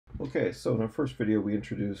Okay, so in our first video we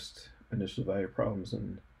introduced initial value problems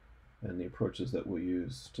and the approaches that we'll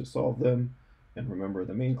use to solve them. And remember,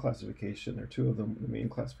 the main classification, there are two of them. The main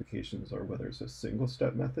classifications are whether it's a single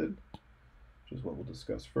step method, which is what we'll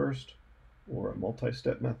discuss first, or a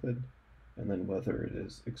multi-step method, and then whether it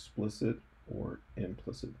is explicit or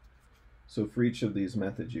implicit. So for each of these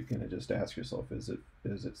methods, you can just ask yourself, is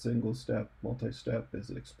it single step, multi-step,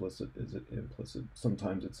 is it explicit, is it implicit?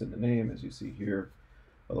 Sometimes it's in the name, as you see here.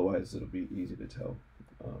 Otherwise, it'll be easy to tell.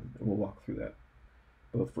 And we'll walk through that,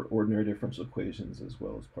 both for ordinary differential equations as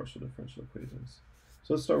well as partial differential equations.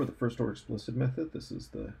 So let's start with the first order explicit method. This is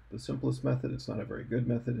the simplest method. It's not a very good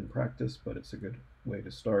method in practice, but it's a good way to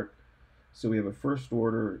start. So we have a first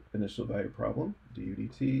order initial value problem. du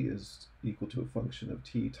dt is equal to a function of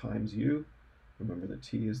t times u. Remember that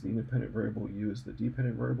t is the independent variable, u is the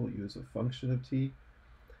dependent variable, u is a function of t.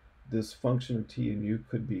 This function of t and u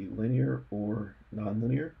could be linear or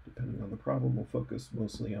nonlinear, depending on the problem. We'll focus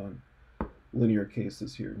mostly on linear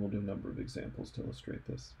cases here, and we'll do a number of examples to illustrate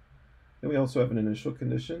this. Then we also have an initial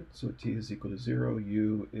condition, so t is equal to 0,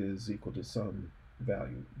 u is equal to some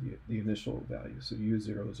value, the initial value, so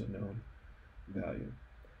u0 is a known value.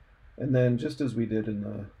 And then, just as we did in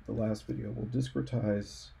the last video, we'll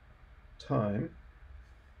discretize time.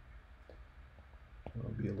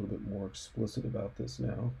 I'll be a little bit more explicit about this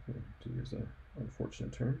now, to use an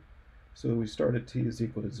unfortunate term. So we start at t is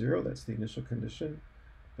equal to 0, that's the initial condition.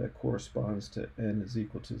 That corresponds to n is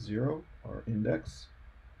equal to 0, our index,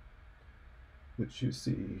 which you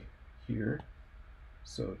see here.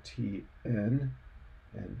 So tn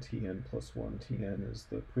and tn plus 1. Tn is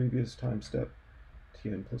the previous time step,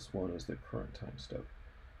 tn plus 1 is the current time step.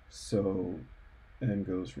 So n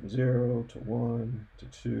goes from 0 to 1 to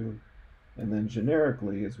 2. And then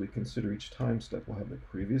generically, as we consider each time step, we'll have the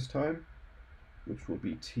previous time, which will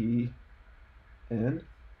be tn, and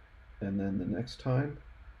then the next time,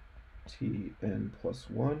 tn plus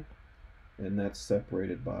 1, and that's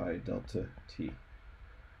separated by delta t.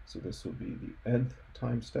 So this will be the nth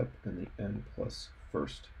time step and the n plus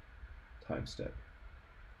first time step.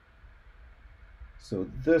 So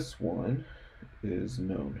this one is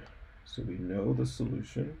known. So we know the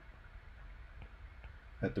solution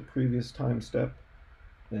at the previous time step,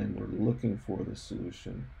 and we're looking for the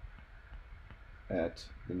solution at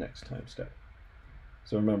the next time step.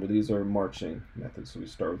 So remember, these are marching methods. So we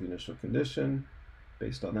start with the initial condition.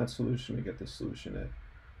 Based on that solution, we get the solution at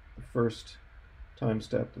the first time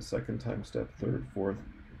step, the second time step, third, fourth,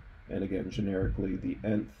 and again, generically, the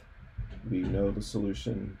nth, we know the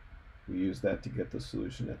solution. We use that to get the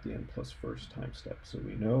solution at the n plus first time step. So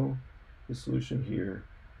we know the solution here,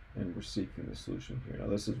 and we're seeking the solution here. Now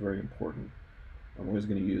this is very important. I'm always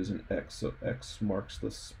going to use an x, so x marks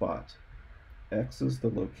the spot. X is the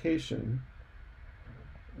location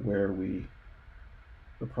where we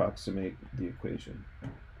approximate the equation.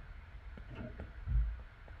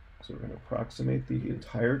 So we're going to approximate the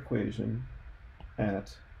entire equation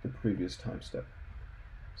at the previous time step.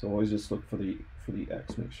 So always just look for the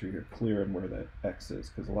x, make sure you're clear on where that x is,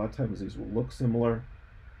 because a lot of times these will look similar,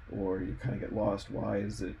 or you kind of get lost. Why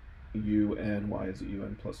is it un? Why is it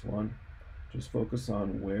un plus 1? Just focus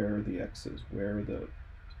on where the x is, where the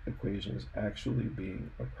equation is actually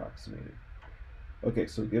being approximated. Okay,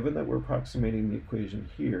 so given that we're approximating the equation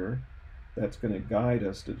here, that's going to guide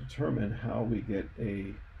us to determine how we get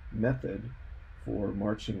a method for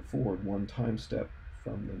marching forward one time step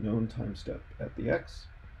from the known time step at the x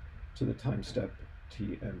to the time step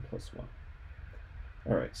tn plus 1.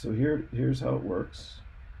 All right, so here's how it works.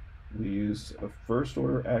 We use a first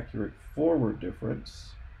order accurate forward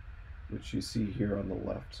difference, which you see here on the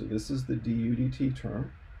left. So this is the du dt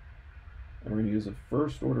term, and we're going to use a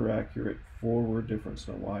first order accurate forward difference.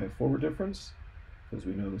 Now why a forward difference? Because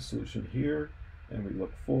we know the solution here, and we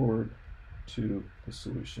look forward to the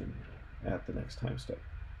solution at the next time step.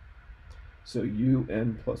 So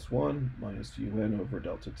un plus 1 minus un over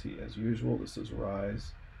delta t. As usual, this is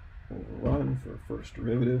rise over run for first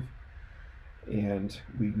derivative. And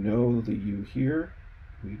we know the u here,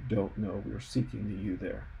 we don't know, we're seeking the u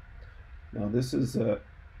there. Now this is a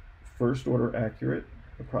first order accurate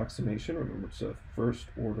approximation. Remember, it's a first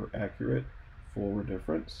order accurate forward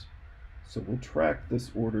difference. So we'll track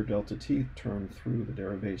this order delta t term through the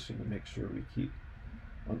derivation to make sure we keep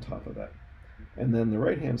on top of that. And then the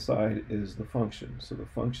right hand side is the function. So the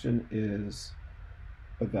function is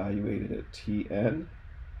evaluated at tn,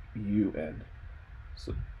 un.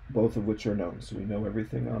 So both of which are known, so we know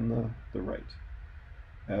everything on the right.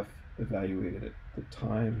 F evaluated at the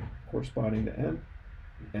time corresponding to n,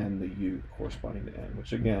 and the u corresponding to n,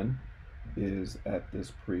 which again is at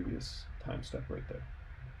this previous time step right there.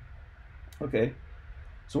 Okay,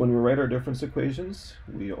 so when we write our difference equations,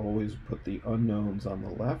 we always put the unknowns on the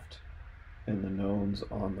left and the knowns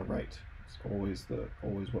on the right. It's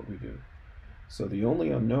always what we do. So the only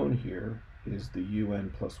unknown here is the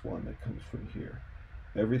un plus 1 that comes from here.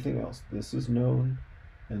 Everything else, this is known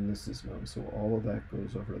and this is known. So all of that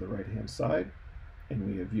goes over to the right-hand side, and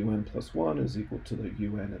we have un plus 1 is equal to the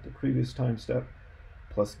un at the previous time step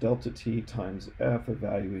plus delta t times f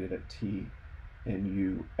evaluated at t and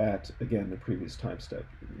u at, again, the previous time step.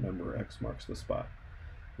 Remember, x marks the spot.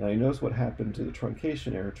 Now you notice what happened to the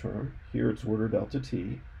truncation error term. Here it's order delta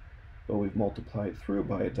t, but we've multiplied through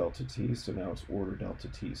by a delta t, so now it's order delta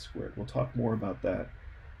t squared. We'll talk more about that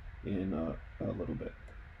in a little bit.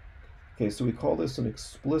 Okay, so we call this an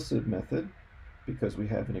explicit method because we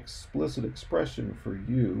have an explicit expression for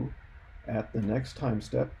u at the next time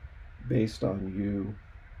step based on u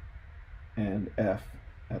and f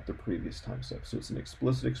at the previous time step. So it's an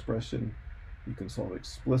explicit expression. You can solve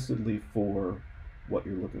explicitly for what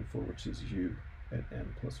you're looking for, which is u at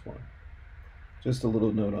n plus 1. Just a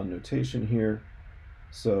little note on notation here.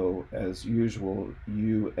 So as usual,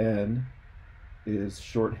 un is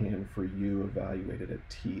shorthand for u evaluated at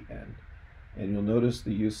tn. And you'll notice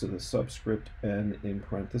the use of the subscript n in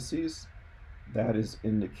parentheses. That is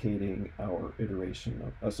indicating our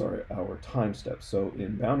our time step. So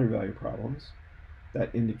in boundary value problems,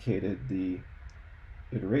 that indicated the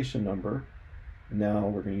iteration number. Now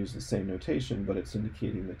we're going to use the same notation, but it's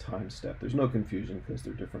indicating the time step. There's no confusion because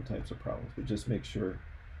they're different types of problems, but just make sure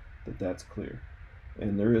that that's clear.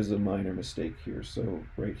 And there is a minor mistake here. So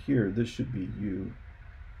right here, this should be un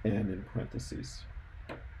in parentheses.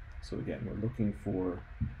 So again, we're looking for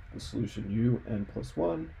the solution un plus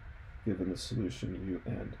 1 given the solution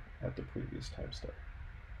un at the previous time step.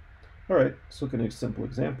 All right, let's look at a simple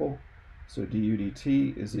example. So du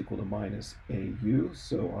dt is equal to minus au.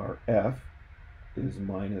 So our f is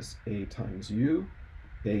minus a times u.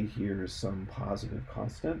 A here is some positive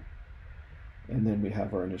constant. And then we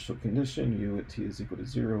have our initial condition, u at t is equal to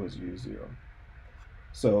 0 is u0.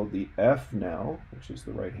 So the f now, which is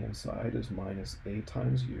the right-hand side, is minus a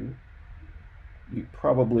times u. You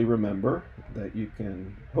probably remember that you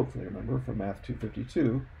can, hopefully remember from Math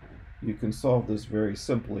 252, you can solve this very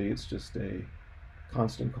simply. It's just a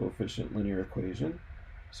constant coefficient linear equation.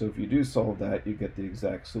 So if you do solve that, you get the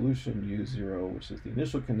exact solution, u0, which is the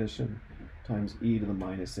initial condition, times e to the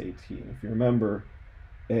minus at. And if you remember,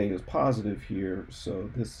 a is positive here, so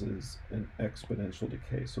this is an exponential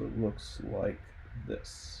decay. So it looks like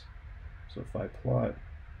this. So if I plot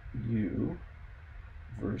u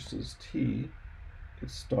versus t, it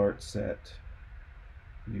starts at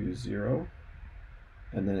u0,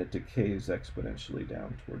 and then it decays exponentially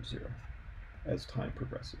down towards 0 as time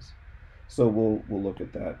progresses. So we'll look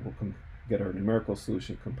at that. We'll get our numerical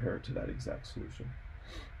solution, compare it to that exact solution.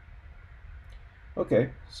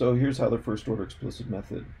 Okay, so here's how the first order explicit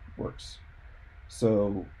method works.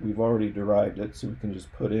 So we've already derived it, so we can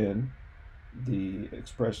just put in the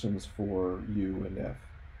expressions for u and f.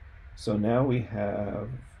 So now we have,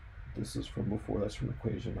 this is from before, that's from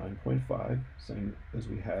equation 9.5, same as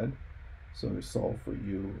we had. So we solve for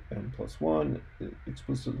un plus 1, it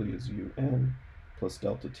explicitly is un plus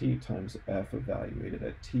delta t times f evaluated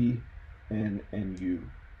at t n and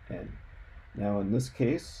un. Now in this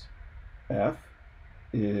case, f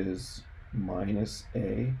is minus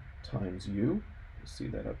a times u. You see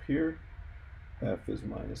that up here. F is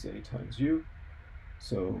minus a times u,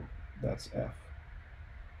 so that's f.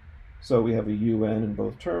 So we have a un in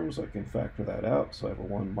both terms, so I can factor that out. So I have a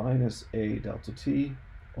 1 minus a delta t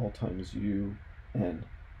all times un.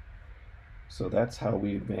 So that's how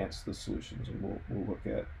we advance the solutions, and we'll look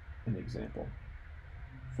at an example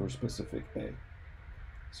for specific a.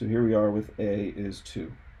 So here we are with a is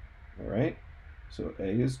 2, all right? So a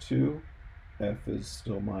is 2, f is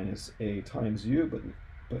still minus a times u,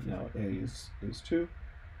 but now a is 2,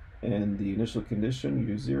 and the initial condition,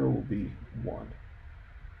 u0, will be 1.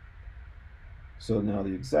 So now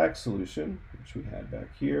the exact solution, which we had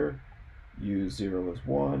back here, u0 is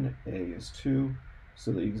 1, a is 2,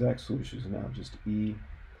 so the exact solution is now just e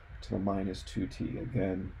to the minus 2t,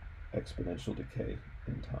 again, exponential decay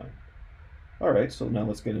in time. All right, so now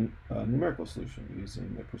let's get a numerical solution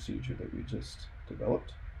using the procedure that we just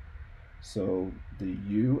developed. So the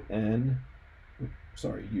u0,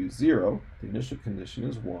 the initial condition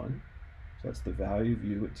is 1, so that's the value of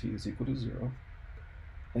u at t is equal to 0.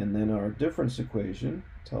 And then our difference equation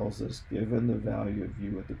tells us, given the value of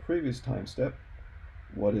u at the previous time step,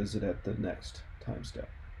 what is it at the next time step?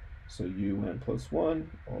 So un plus 1,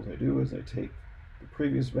 all I do is I take the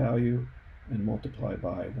previous value and multiply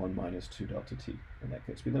by 1 minus 2 delta t, and that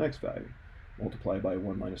gets me the next value. multiply by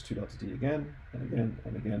 1 minus 2 delta t again, and again,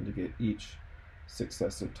 and again to get each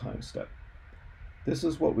successive time step. This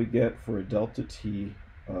is what we get for a delta t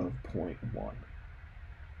of 0.1.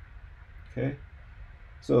 Okay,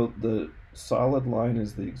 so the solid line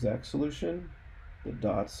is the exact solution, the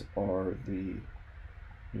dots are the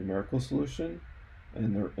numerical solution,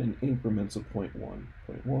 and they're in increments of 0.1,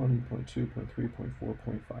 0.1, 0.2, 0.3, 0.4,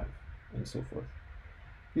 0.5, and so forth.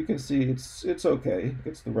 You can see it's okay,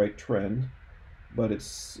 it's the right trend, but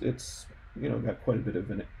it's got quite a bit of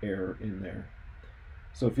an error in there.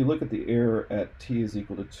 So if you look at the error at t is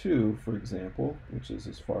equal to 2, for example, which is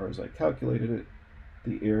as far as I calculated it,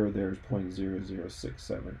 the error there is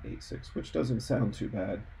 0.006786, which doesn't sound too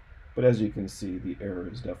bad, but as you can see, the error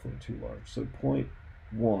is definitely too large. So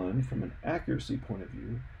 0.1, from an accuracy point of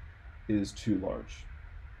view, is too large.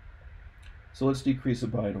 So let's decrease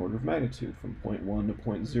it by an order of magnitude from 0.1 to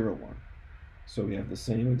 0.01. So we have the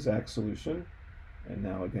same exact solution, and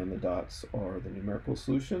now again the dots are the numerical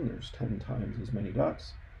solution. There's 10 times as many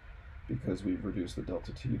dots because we've reduced the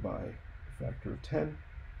delta t by a factor of 10.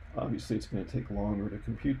 Obviously it's going to take longer to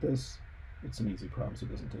compute this. It's an easy problem, so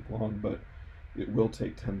it doesn't take long, but it will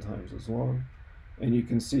take 10 times as long. And you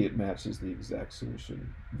can see it matches the exact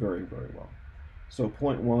solution very, very well. So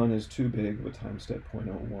 0.1 is too big of a time step,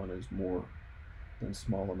 0.01 is more than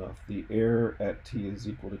small enough. The error at t is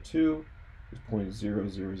equal to 2 is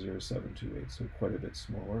 0.000728, so quite a bit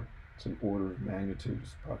smaller. It's an order of magnitude,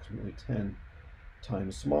 it's approximately 10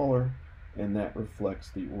 times smaller, and that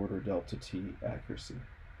reflects the order delta t accuracy.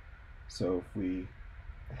 So if we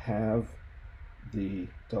have the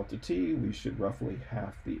delta t, we should roughly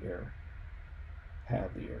halve the error.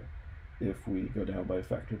 If we go down by a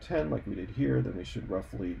factor of 10, like we did here, then we should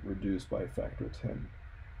roughly reduce by a factor of 10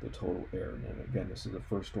 the total error. And again, this is the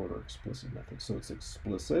first order explicit method. So it's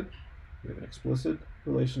explicit. We have an explicit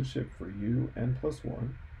relationship for u n plus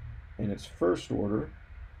 1, and it's first order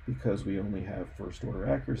because we only have first order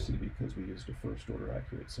accuracy because we used a first order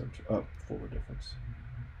accurate forward difference.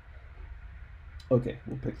 Okay,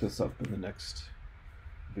 we'll pick this up in the next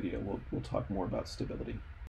video. We'll talk more about stability.